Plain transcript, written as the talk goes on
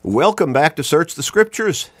Welcome back to Search the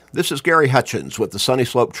Scriptures. This is Gary Hutchins with the Sunny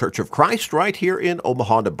Slope Church of Christ right here in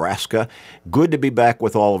Omaha, Nebraska. Good to be back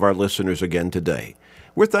with all of our listeners again today.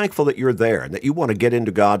 We're thankful that you're there and that you want to get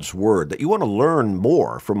into God's Word, that you want to learn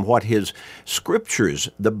more from what His Scriptures,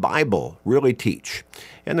 the Bible, really teach.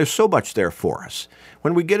 And there's so much there for us.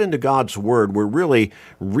 When we get into God's Word, we're really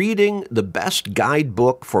reading the best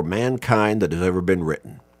guidebook for mankind that has ever been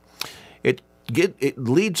written. It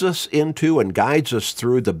leads us into and guides us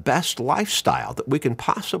through the best lifestyle that we can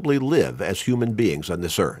possibly live as human beings on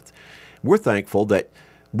this earth. We're thankful that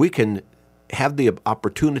we can have the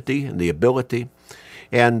opportunity and the ability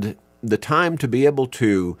and the time to be able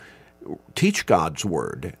to teach God's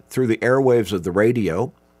Word through the airwaves of the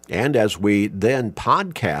radio, and as we then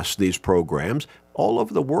podcast these programs all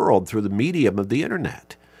over the world through the medium of the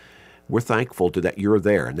Internet. We're thankful that you're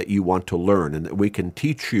there and that you want to learn and that we can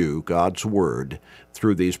teach you God's Word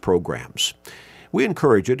through these programs. We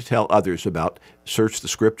encourage you to tell others about Search the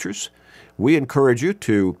Scriptures. We encourage you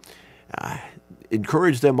to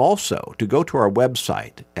encourage them also to go to our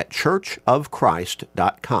website at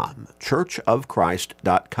churchofchrist.com,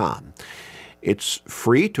 churchofchrist.com. It's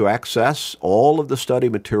free to access all of the study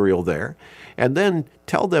material there. And then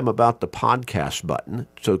tell them about the podcast button.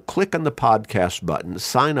 So click on the podcast button,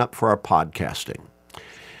 sign up for our podcasting.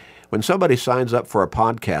 When somebody signs up for our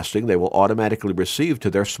podcasting, they will automatically receive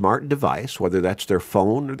to their smart device, whether that's their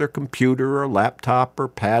phone or their computer or laptop or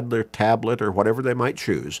pad or tablet or whatever they might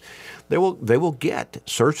choose, they will get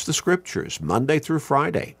Search the Scriptures Monday through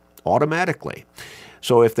Friday automatically.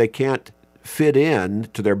 So if they can't fit in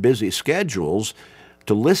to their busy schedules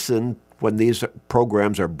to listen when these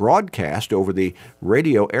programs are broadcast over the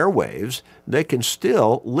radio airwaves, they can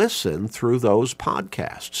still listen through those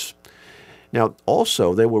podcasts. Now,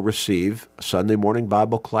 also, they will receive a Sunday morning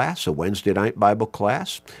Bible class, a Wednesday night Bible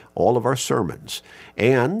class, all of our sermons,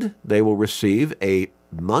 and they will receive a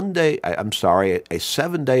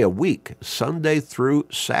 7-day-a-week, Sunday through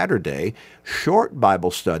Saturday, short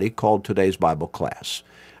Bible study called Today's Bible Class.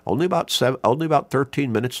 Only about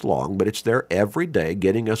 13 minutes long, but it's there every day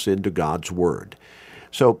getting us into God's Word.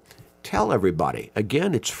 So tell everybody.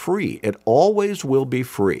 Again, it's free. It always will be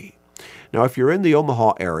free. Now, if you're in the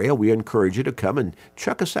Omaha area, we encourage you to come and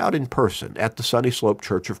check us out in person at the Sunny Slope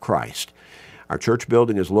Church of Christ. Our church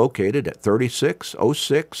building is located at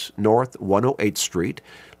 3606 North 108th Street,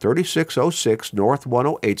 3606 North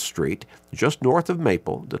 108th Street, just north of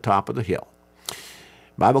Maple, the top of the hill.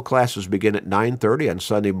 Bible classes begin at 9:30 on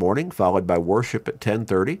Sunday morning, followed by worship at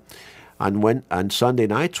 10:30. On Sunday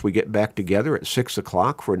nights, we get back together at 6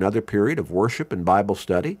 o'clock for another period of worship and Bible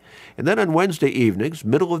study. And then on Wednesday evenings,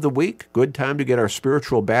 middle of the week, good time to get our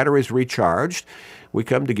spiritual batteries recharged, we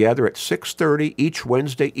come together at 6:30 each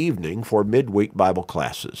Wednesday evening for midweek Bible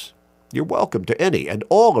classes. You're welcome to any and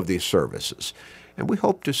all of these services, and we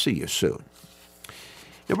hope to see you soon.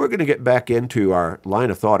 Now we're going to get back into our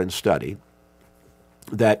line of thought and study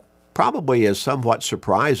that probably is somewhat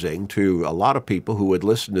surprising to a lot of people who would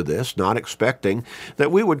listen to this, not expecting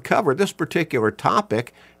that we would cover this particular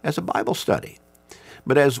topic as a Bible study.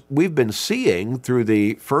 But as we've been seeing through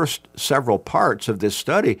the first several parts of this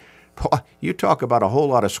study, you talk about a whole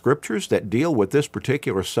lot of scriptures that deal with this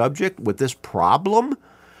particular subject, with this problem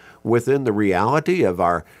within the reality of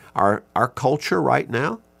our culture right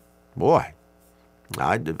now. Boy,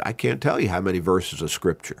 I can't tell you how many verses of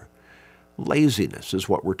scripture. Laziness is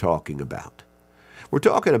what we're talking about. We're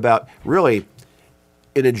talking about, really,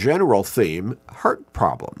 in a general theme, heart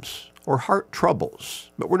problems or heart troubles.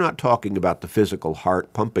 But we're not talking about the physical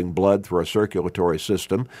heart pumping blood through our circulatory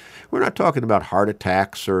system. We're not talking about heart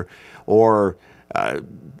attacks or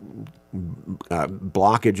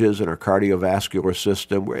blockages in our cardiovascular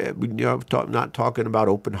system. We're not talking about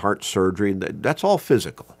open heart surgery. That's all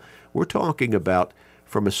physical. We're talking about,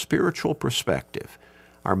 from a spiritual perspective,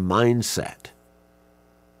 our mindset,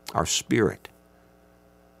 our spirit.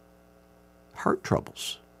 Heart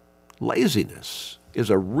troubles. Laziness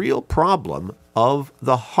is a real problem of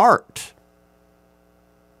the heart.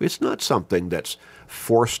 It's not something that's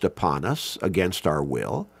forced upon us against our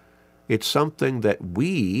will. It's something that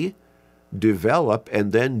we develop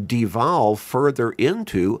and then devolve further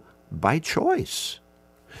into by choice.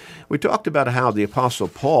 We talked about how the Apostle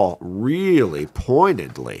Paul really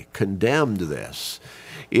pointedly condemned this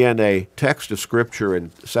in a text of Scripture in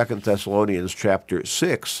 2 Thessalonians chapter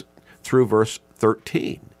 6 through verse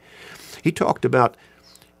 13. He talked about,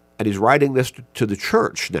 and he's writing this to the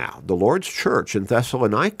church now, the Lord's church in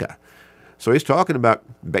Thessalonica. So he's talking about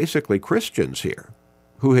basically Christians here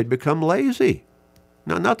who had become lazy.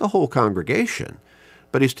 Now, not the whole congregation,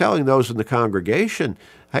 but he's telling those in the congregation,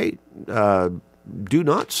 hey, do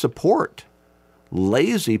not support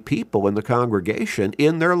lazy people in the congregation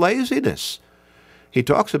in their laziness. He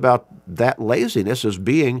talks about that laziness as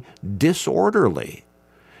being disorderly.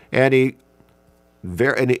 And he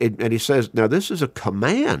says, now this is a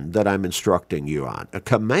command that I'm instructing you on, a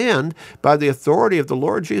command by the authority of the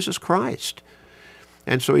Lord Jesus Christ.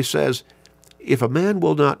 And so he says, if a man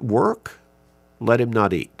will not work, let him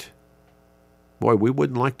not eat. Boy, we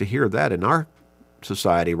wouldn't like to hear that in our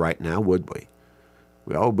society right now, would we?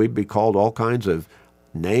 Well, we'd be called all kinds of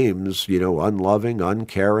names, unloving,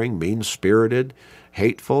 uncaring, mean-spirited,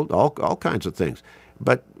 hateful, all kinds of things.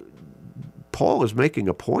 But Paul is making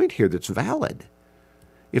a point here that's valid.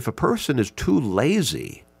 If a person is too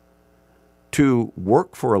lazy to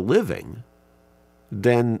work for a living,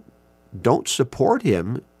 then don't support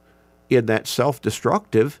him in that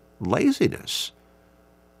self-destructive laziness.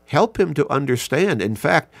 Help him to understand. In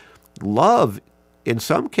fact, love, in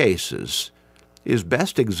some cases, is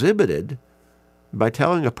best exhibited by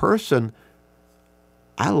telling a person,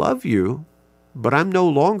 I love you, but I'm no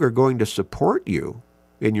longer going to support you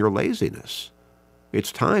in your laziness.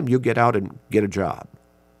 It's time you get out and get a job.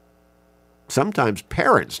 Sometimes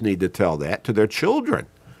parents need to tell that to their children.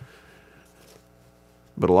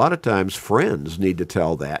 But a lot of times friends need to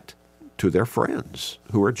tell that to their friends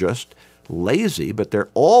who are just lazy, but they're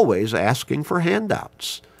always asking for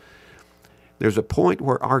handouts. There's a point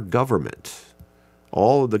where our government,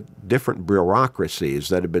 all of the different bureaucracies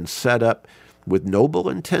that have been set up with noble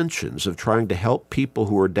intentions of trying to help people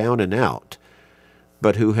who are down and out,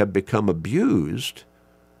 but who have become abused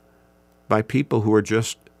by people who are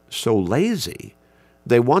just so lazy.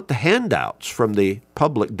 They want the handouts from the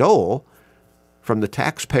public dole, from the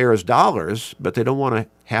taxpayers' dollars, but they don't want to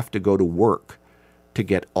have to go to work to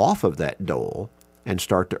get off of that dole and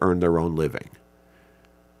start to earn their own living.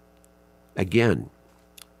 Again,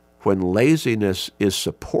 when laziness is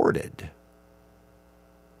supported,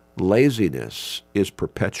 laziness is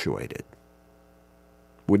perpetuated.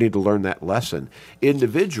 We need to learn that lesson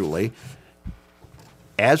individually,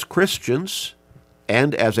 as Christians,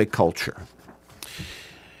 and as a culture.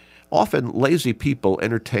 Often, lazy people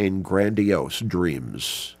entertain grandiose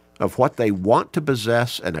dreams of what they want to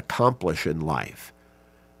possess and accomplish in life.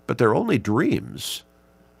 But they're only dreams.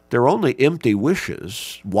 They're only empty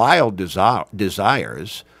wishes, wild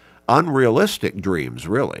desires, unrealistic dreams,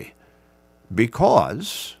 really,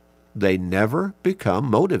 because they never become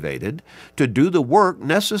motivated to do the work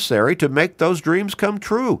necessary to make those dreams come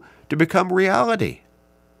true, to become reality.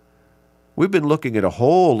 We've been looking at a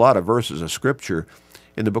whole lot of verses of Scripture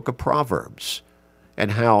in the book of Proverbs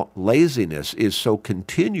and how laziness is so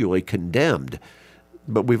continually condemned.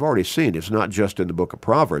 But we've already seen it's not just in the book of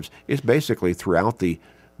Proverbs. It's basically throughout the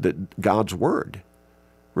God's Word.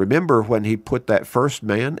 Remember when he put that first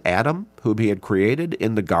man, Adam, whom he had created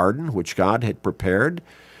in the garden, which God had prepared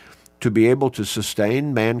to be able to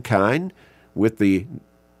sustain mankind with the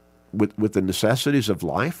necessities of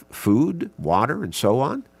life, food, water, and so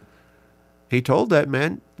on? He told that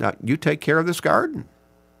man, now, you take care of this garden.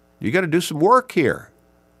 You got to do some work here.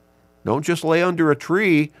 Don't just lay under a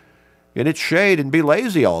tree in its shade and be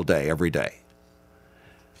lazy all day, every day.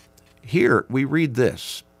 Here we read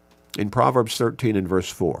this in Proverbs 13 and verse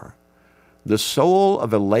 4. The soul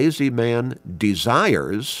of a lazy man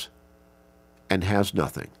desires and has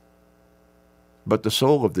nothing, but the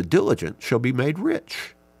soul of the diligent shall be made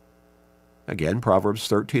rich. Again, Proverbs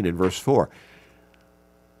 13 and verse 4.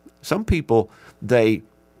 Some people, they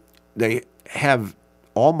have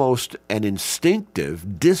almost an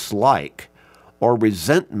instinctive dislike or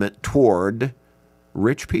resentment toward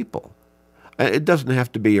rich people. It doesn't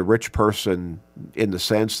have to be a rich person in the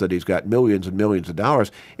sense that he's got millions and millions of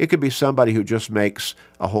dollars. It could be somebody who just makes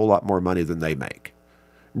a whole lot more money than they make.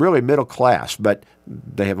 Really middle class, but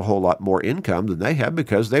they have a whole lot more income than they have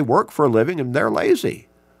because they work for a living and they're lazy.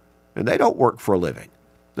 And they don't work for a living.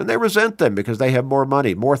 Then they resent them because they have more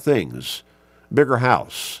money, more things, bigger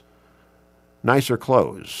house, nicer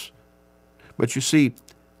clothes. But you see,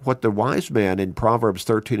 what the wise man in Proverbs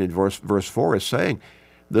 13 and verse 4 is saying,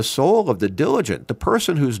 the soul of the diligent, the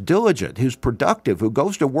person who's diligent, who's productive, who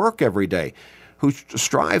goes to work every day, who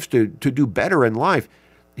strives to do better in life,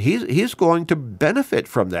 he's going to benefit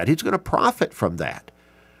from that. He's going to profit from that.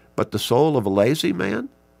 But the soul of a lazy man,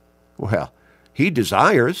 well, he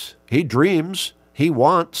desires, he dreams, he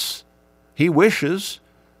wants, he wishes,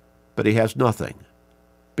 but he has nothing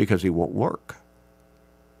because he won't work.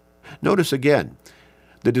 Notice again,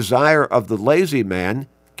 the desire of the lazy man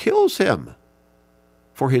kills him,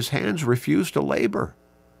 for his hands refuse to labor.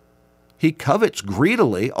 He covets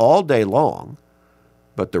greedily all day long,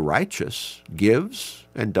 but the righteous gives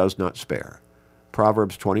and does not spare.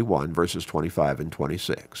 Proverbs 21, verses 25 and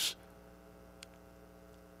 26.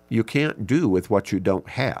 You can't do with what you don't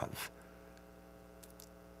have.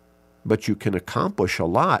 But you can accomplish a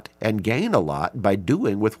lot and gain a lot by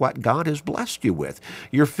doing with what God has blessed you with.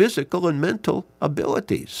 Your physical and mental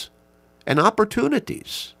abilities and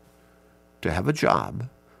opportunities to have a job,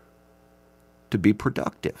 to be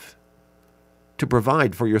productive, to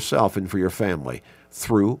provide for yourself and for your family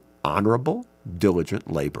through honorable,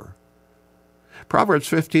 diligent labor. Proverbs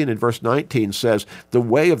 15 and verse 19 says, "The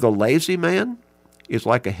way of the lazy man is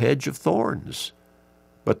like a hedge of thorns,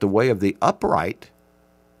 but the way of the upright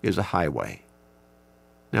is a highway."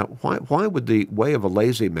 Now, why would the way of a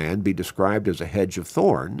lazy man be described as a hedge of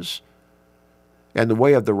thorns and the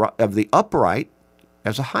way of the upright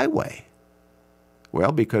as a highway?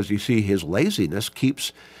 Well, because you see, his laziness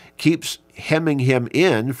keeps hemming him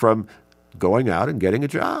in from going out and getting a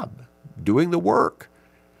job, doing the work.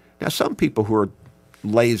 Now, some people who are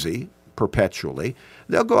lazy perpetually,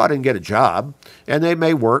 they'll go out and get a job, and they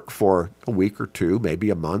may work for a week or two, maybe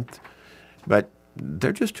a month, but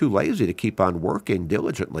they're just too lazy to keep on working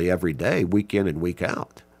diligently every day, week in and week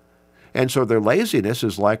out. And so their laziness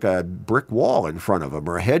is like a brick wall in front of them,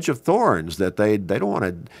 or a hedge of thorns that they don't want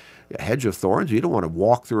to. A hedge of thorns, you don't want to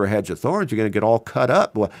walk through a hedge of thorns. You're going to get all cut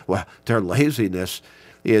up. Well, their laziness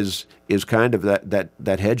is kind of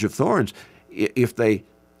that hedge of thorns. If they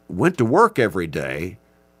went to work every day,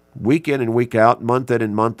 week in and week out, month in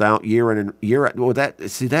and month out, year in and year out, well,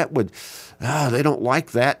 they don't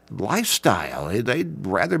like that lifestyle. They'd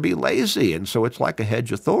rather be lazy, and so it's like a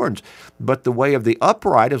hedge of thorns. But the way of the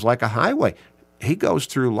upright is like a highway. He goes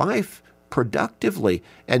through life productively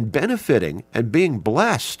and benefiting and being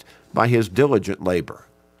blessed by his diligent labor.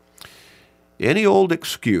 Any old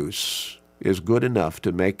excuse is good enough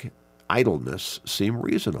to make idleness seem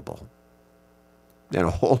reasonable. And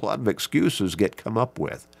a whole lot of excuses get come up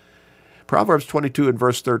with. Proverbs 22 and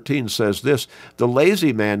verse 13 says this, "The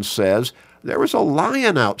lazy man says, 'There is a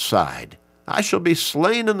lion outside. I shall be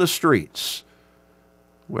slain in the streets.'"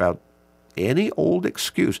 Well, any old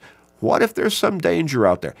excuse. What if there's some danger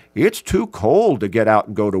out there? It's too cold to get out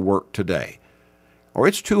and go to work today. Or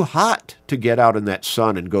it's too hot to get out in that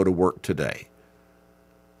sun and go to work today.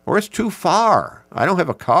 Or it's too far. I don't have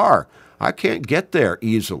a car. I can't get there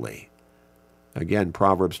easily. Again,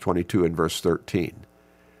 Proverbs 22 and verse 13.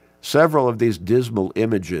 Several of these dismal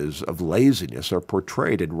images of laziness are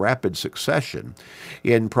portrayed in rapid succession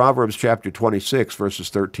in Proverbs chapter 26, verses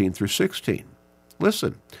 13 through 16.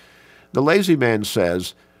 Listen, the lazy man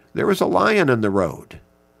says, "There is a lion in the road.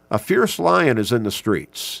 A fierce lion is in the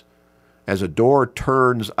streets. As a door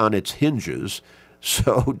turns on its hinges,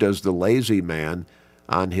 so does the lazy man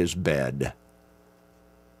on his bed."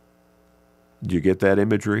 Do you get that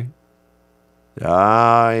imagery?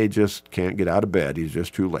 I just can't get out of bed. He's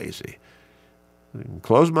just too lazy.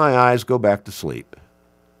 Close my eyes, go back to sleep.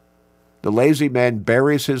 The lazy man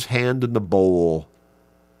buries his hand in the bowl.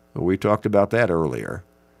 We talked about that earlier.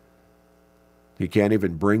 He can't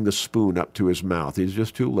even bring the spoon up to his mouth. He's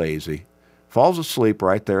just too lazy. Falls asleep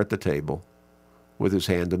right there at the table with his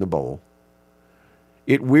hand in the bowl.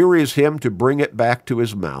 It wearies him to bring it back to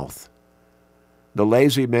his mouth. The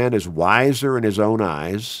lazy man is wiser in his own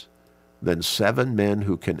eyes than 7 men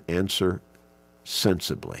who can answer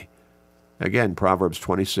sensibly. Again, Proverbs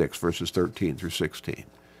 26, verses 13 through 16.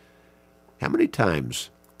 How many times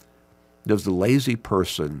does the lazy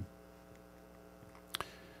person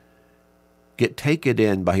get taken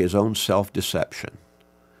in by his own self-deception?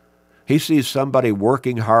 He sees somebody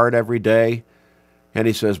working hard every day, and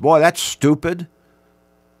he says, "Boy, that's stupid.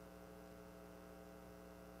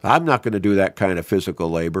 I'm not going to do that kind of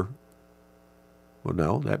physical labor." Well,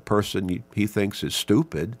 no, that person he thinks is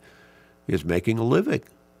stupid is making a living.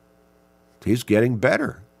 He's getting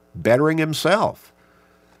better, bettering himself.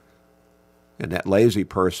 And that lazy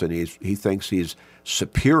person, he thinks he's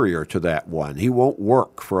superior to that one. He won't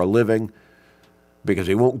work for a living because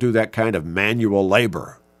he won't do that kind of manual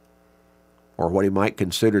labor, or what he might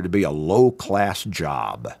consider to be a low-class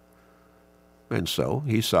job. And so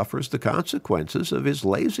he suffers the consequences of his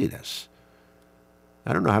laziness.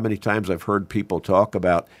 I don't know how many times I've heard people talk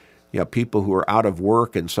about, people who are out of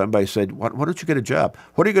work, and somebody said, why don't you get a job?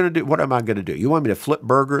 What are you going to do? What am I going to do? You want me to flip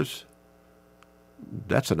burgers?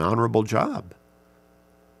 That's an honorable job.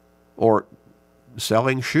 Or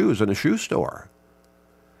selling shoes in a shoe store.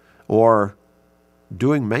 Or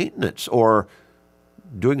doing maintenance, or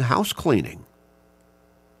doing house cleaning.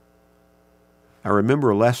 I remember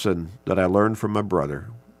a lesson that I learned from my brother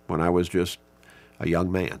when I was just a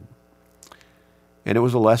young man. And it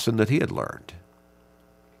was a lesson that he had learned.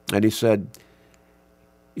 And he said,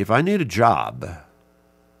 if I need a job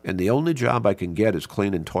and the only job I can get is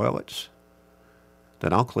cleaning toilets,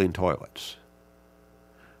 then I'll clean toilets.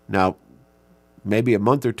 Now, maybe a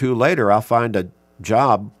month or two later, I'll find a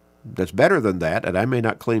job that's better than that, and I may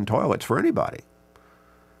not clean toilets for anybody.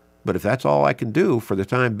 But if that's all I can do for the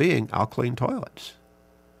time being, I'll clean toilets.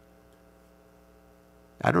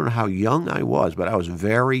 I don't know how young I was, but I was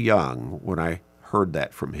very young when I heard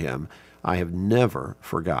that from him. I have never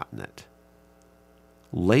forgotten it.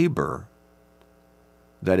 Labor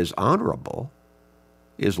that is honorable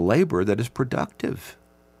is labor that is productive.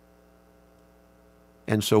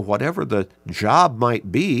 And so whatever the job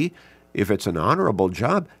might be, if it's an honorable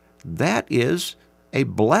job, that is a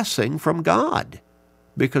blessing from God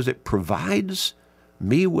because it provides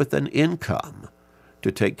me with an income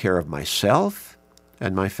to take care of myself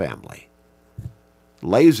and my family.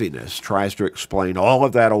 Laziness tries to explain all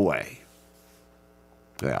of that away.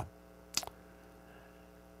 Yeah.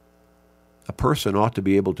 A person ought to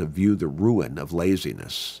be able to view the ruin of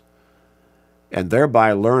laziness and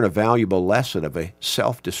thereby learn a valuable lesson of a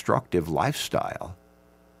self-destructive lifestyle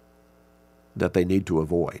that they need to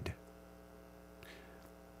avoid.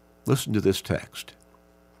 Listen to this text.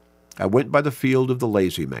 I went by the field of the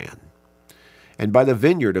lazy man, and by the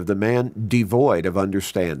vineyard of the man devoid of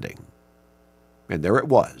understanding. And there it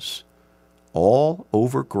was, all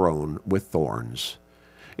overgrown with thorns.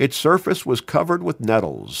 Its surface was covered with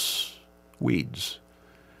nettles, weeds.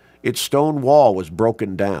 Its stone wall was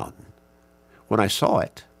broken down. When I saw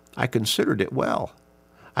it, I considered it well.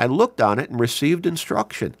 I looked on it and received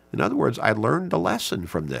instruction. In other words, I learned a lesson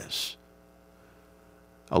from this.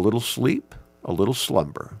 A little sleep, a little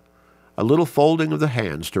slumber, a little folding of the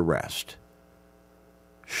hands to rest.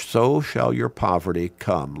 So shall your poverty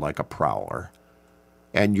come like a prowler,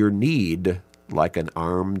 and your need like an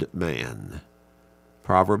armed man.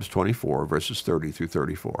 Proverbs 24, verses 30 through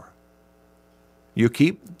 34. You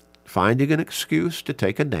keep finding an excuse to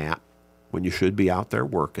take a nap when you should be out there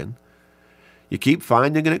working. You keep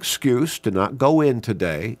finding an excuse to not go in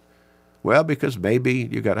today. Well, because maybe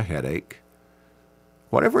you got a headache.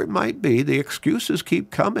 Whatever it might be, the excuses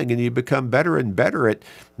keep coming and you become better and better at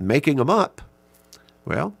making them up.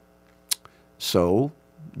 Well, so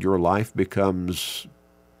your life becomes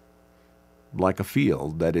like a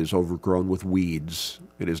field that is overgrown with weeds.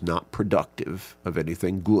 It is not productive of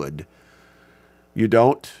anything good. You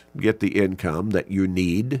don't get the income that you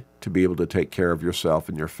need to be able to take care of yourself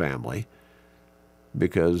and your family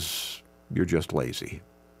because you're just lazy.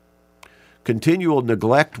 Continual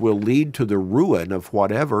neglect will lead to the ruin of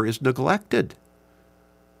whatever is neglected.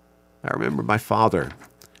 I remember my father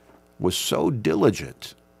was so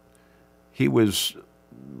diligent. He was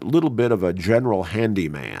a little bit of a general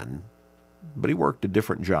handyman, but he worked a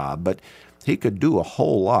different job, but he could do a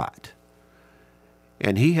whole lot.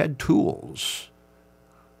 And he had tools.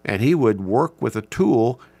 And he would work with a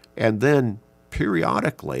tool, and then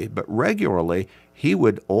periodically, but regularly, he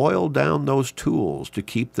would oil down those tools to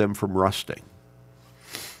keep them from rusting.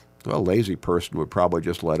 Well, a lazy person would probably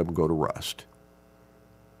just let them go to rust.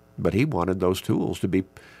 But he wanted those tools to be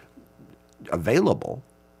available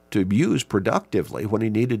to use productively when he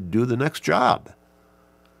needed to do the next job.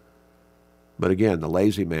 But again, the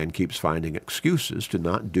lazy man keeps finding excuses to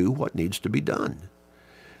not do what needs to be done.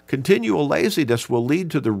 Continual laziness will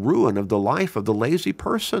lead to the ruin of the life of the lazy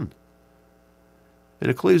person. In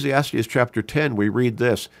Ecclesiastes chapter 10, we read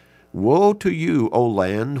this, Woe to you, O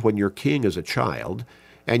land, when your king is a child,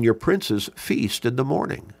 and your princes feast in the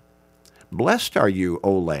morning. Blessed are you,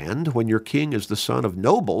 O land, when your king is the son of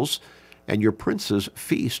nobles, and your princes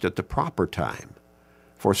feast at the proper time,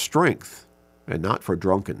 for strength and not for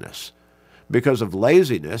drunkenness. Because of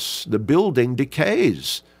laziness, the building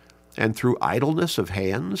decays, and through idleness of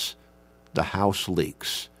hands, the house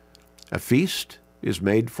leaks. A feast is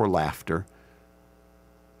made for laughter,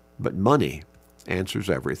 but money answers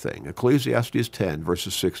everything. Ecclesiastes 10,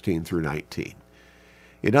 verses 16 through 19.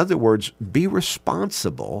 In other words, be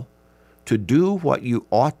responsible to do what you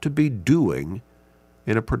ought to be doing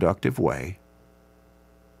in a productive way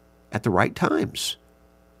at the right times.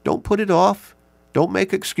 Don't put it off. Don't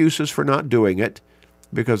make excuses for not doing it,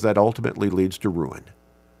 because that ultimately leads to ruin.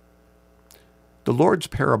 The Lord's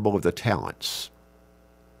parable of the talents,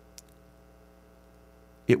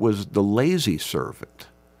 it was the lazy servant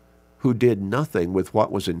who did nothing with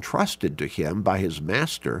what was entrusted to him by his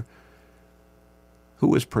master, who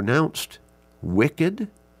was pronounced wicked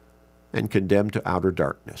and condemned to outer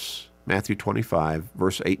darkness. Matthew 25,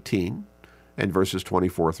 verse 18, and verses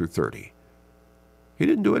 24 through 30. He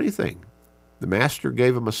didn't do anything. The master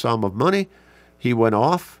gave him a sum of money. He went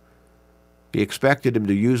off, He expected him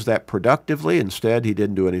to use that productively. Instead, he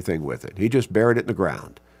didn't do anything with it. He just buried it in the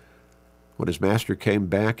ground. When his master came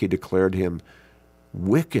back, he declared him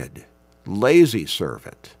wicked, lazy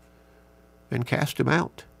servant, and cast him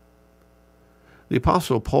out. The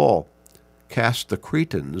Apostle Paul cast the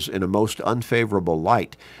Cretans in a most unfavorable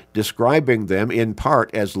light, describing them in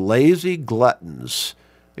part as lazy gluttons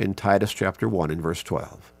in Titus chapter 1 and verse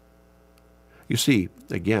 12. You see,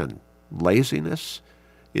 again, laziness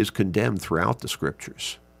is condemned throughout the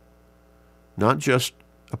Scriptures. Not just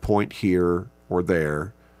a point here or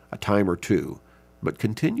there, a time or two, but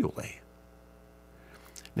continually.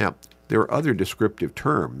 Now, there are other descriptive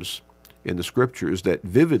terms in the Scriptures that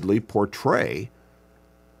vividly portray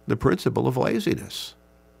the principle of laziness.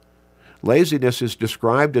 Laziness is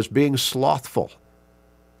described as being slothful.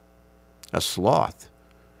 A sloth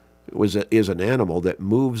is an animal that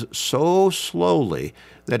moves so slowly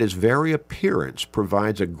that his very appearance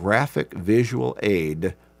provides a graphic visual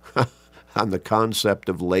aid on the concept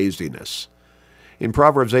of laziness. In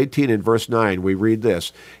Proverbs 18 and verse 9, we read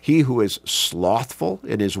this: "He who is slothful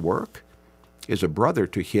in his work is a brother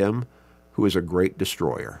to him who is a great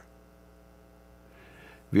destroyer."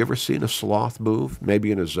 Have you ever seen a sloth move, maybe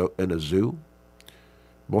in a zoo?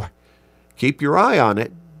 Boy, keep your eye on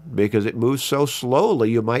it, because it moves so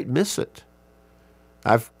slowly you might miss it.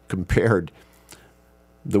 I've compared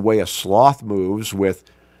the way a sloth moves with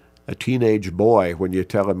a teenage boy when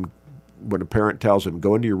a parent tells him,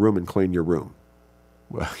 "Go into your room and clean your room."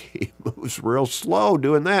 Well, he moves real slow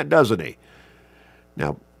doing that, doesn't he?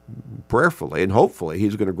 Now, prayerfully and hopefully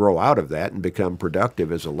he's going to grow out of that and become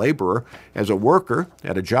productive as a laborer, as a worker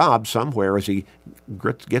at a job somewhere as he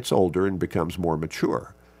gets older and becomes more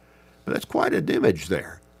mature. But that's quite an image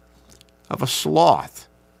there of a sloth,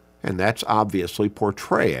 and that's obviously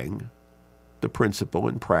portraying the principle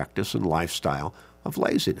and practice and lifestyle of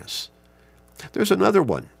laziness. There's another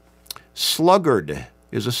one. Sluggard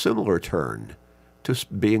is a similar term to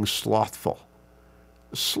being slothful.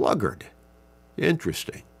 Sluggard.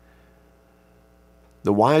 Interesting.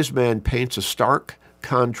 The wise man paints a stark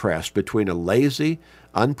contrast between a lazy,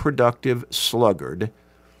 unproductive sluggard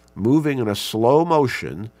moving in a slow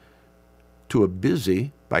motion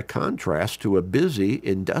by contrast to a busy,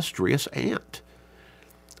 industrious ant.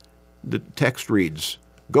 The text reads,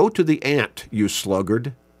 "Go to the ant, you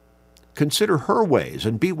sluggard. Consider her ways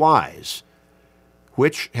and be wise,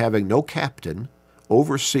 which, having no captain,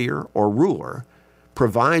 overseer, or ruler,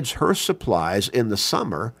 provides her supplies in the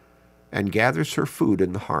summer and gathers her food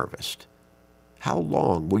in the harvest. How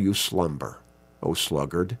long will you slumber, O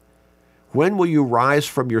sluggard? When will you rise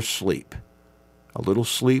from your sleep? A little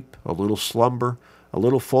sleep, a little slumber, a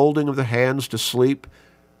little folding of the hands to sleep,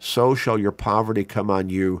 so shall your poverty come on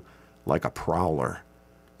you like a prowler,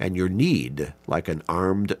 and your need like an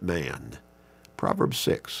armed man." Proverbs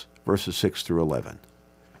 6, verses 6 through 11.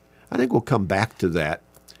 I think we'll come back to that,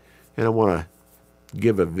 and I want to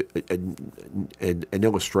give an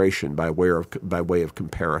illustration by way of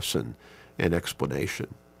comparison and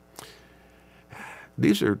explanation.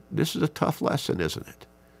 This is a tough lesson, isn't it?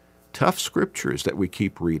 Tough scriptures that we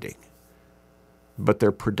keep reading. But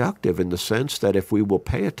they're productive in the sense that if we will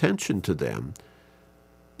pay attention to them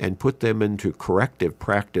and put them into corrective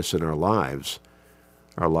practice in our lives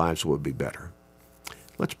will be better.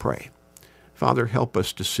 Let's pray. Father, help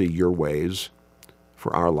us to see your ways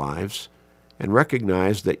for our lives and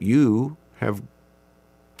recognize that you have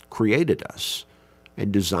created us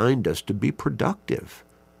and designed us to be productive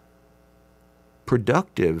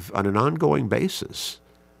on an ongoing basis.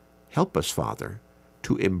 Help us, Father,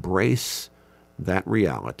 to embrace that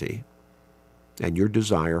reality and your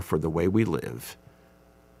desire for the way we live,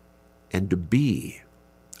 and to be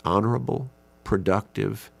honorable,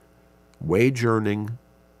 productive, wage-earning,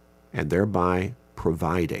 and thereby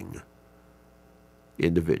providing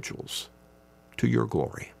individuals to your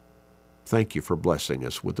glory. Thank you for blessing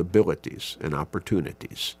us with abilities and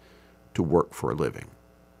opportunities to work for a living.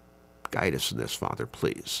 Guide us in this, Father,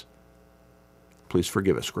 please. Please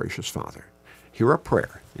forgive us, gracious Father. Hear our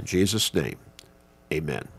prayer. In Jesus' name, amen.